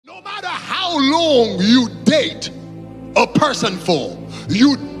No matter how long you date a person for,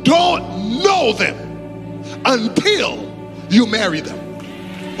 you don't know them until you marry them.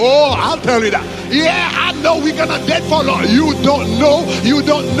 Oh, I'll tell you that. Yeah, I know we're gonna date for long. You don't know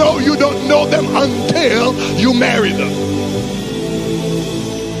them until you marry them.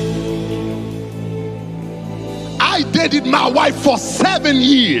 I dated my wife for 7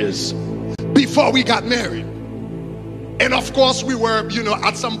 years before we got married. And of course we were,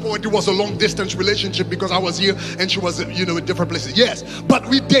 at some point it was a long distance relationship because I was here and she was, in different places. Yes, but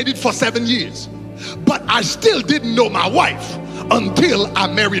we dated for 7 years. But I still didn't know my wife until I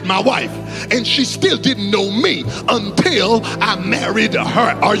married my wife. And she still didn't know me until I married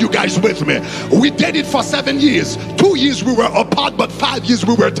her. Are you guys with me? We dated for 7 years. 2 years we were apart, but 5 years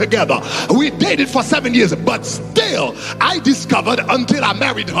we were together. We dated for 7 years, but still I discovered until I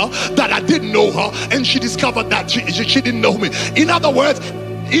married her that I didn't know her, and she discovered that she didn't know me. In other words,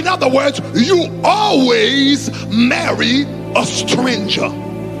 you always marry a stranger.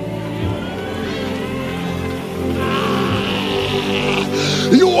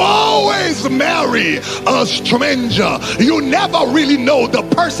 You always marry a stranger. You never really know the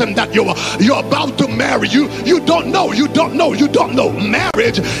person that you're about to marry. You don't know.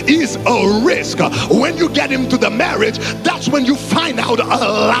 Marriage is a risk. When you get into the marriage, that's when you find out a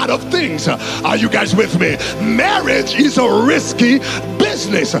lot of things. Are you guys with me? Marriage is a risky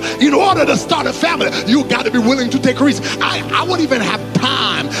business. In order to start a family, you got to be willing to take risks. I won't even have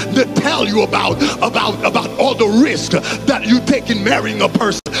time to tell you about all the risks that you take in marrying a person.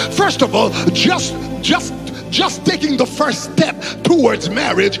 First of all, just taking the first step towards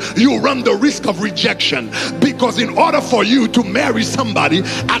marriage, you run the risk of rejection, because in order for you to marry somebody,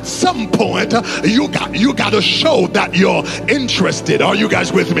 at some point you got to show that you're interested. Are you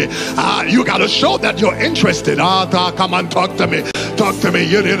guys with me? You got to show that you're interested. Come on, talk to me.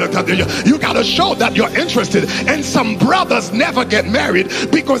 You got to show that you're interested. And some brothers never get married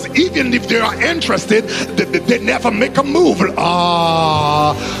because even if they are interested, they never make a move.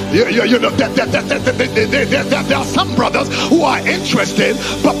 There are some brothers who are interested,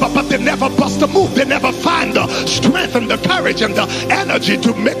 but they never bust a move. They never find the strength and the courage and the energy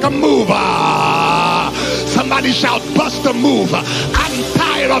to make a move. Somebody shout, bust a move. I'm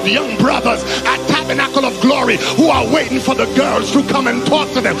tired of young brothers at Tabernacle of Glory who are waiting for the girls to come and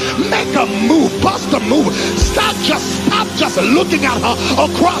talk to them. Make a move, bust a move. Stop just looking at her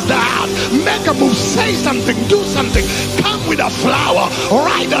across the house. Make a move, say something, do something. Come with a flower,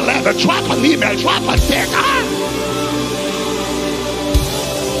 write a letter, drop an email, drop a text.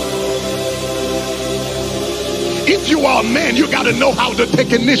 If you are a man, you got to know how to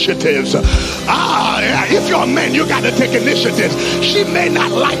take initiatives. If you're a man, you got to take initiatives. She may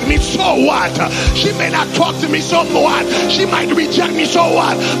not like me, so what? She may not talk to me, so what? She might reject me, so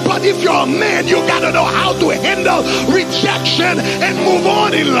what? But if you're a man, you got to know how to handle rejection and move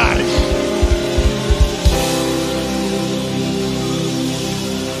on in life.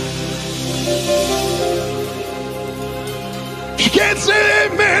 You can't say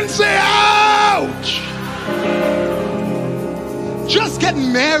amen, say ouch. Just get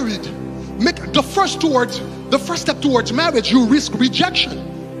married. Make the first step towards marriage. You risk rejection.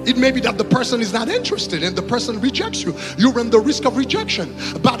 It may be that the person is not interested and the person rejects you. You run the risk of rejection.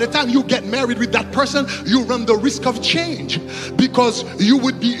 By the time you get married with that person, you run the risk of change, because you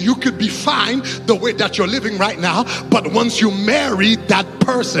could be fine the way that you're living right now, but once you marry that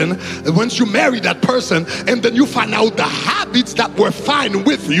person, and then you find out the habits that were fine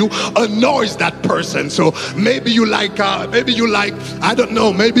with you annoys that person. So maybe you like I don't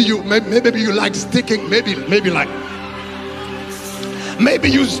know, maybe you like sticking, maybe you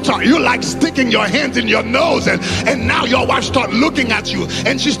like sticking your hands in your nose, and now your wife start looking at you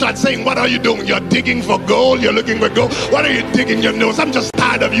and she starts saying, what are you doing? You're digging for gold? You're looking for gold? What are you digging your nose? I'm just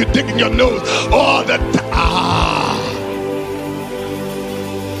tired of you digging your nose all the time.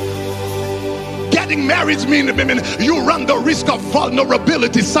 Getting married means you run the risk of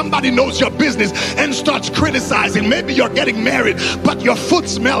vulnerability. Somebody knows your business and starts criticizing. Maybe you're getting married, but your foot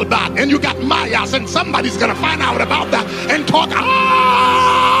smells bad and you got mayas, and somebody's gonna find out about that and talk.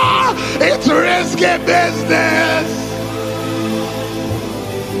 It's risky business.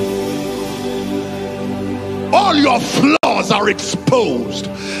 All your flaws are exposed,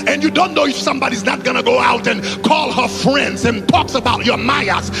 and you don't know if somebody's not gonna go out and call her friends and talks about your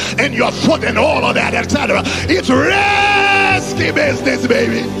mayas and your foot and all of that, etc. It's risky business,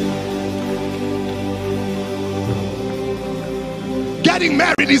 baby. Getting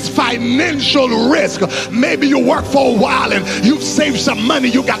married is financial risk. Maybe you work for a while and you've saved some money.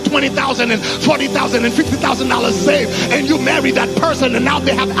 You got $20,000 and $40,000 and $50,000 saved, and you marry that person, and now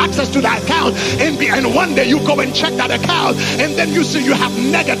they have access to that account, and one day you go and check that account, and then you see you have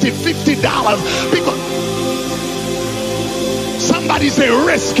negative $50 because somebody say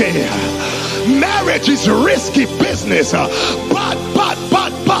risky. Marriage is risky business, but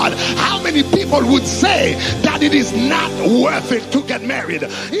how many people would say that it is not worth it to get married,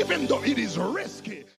 even though it is risky?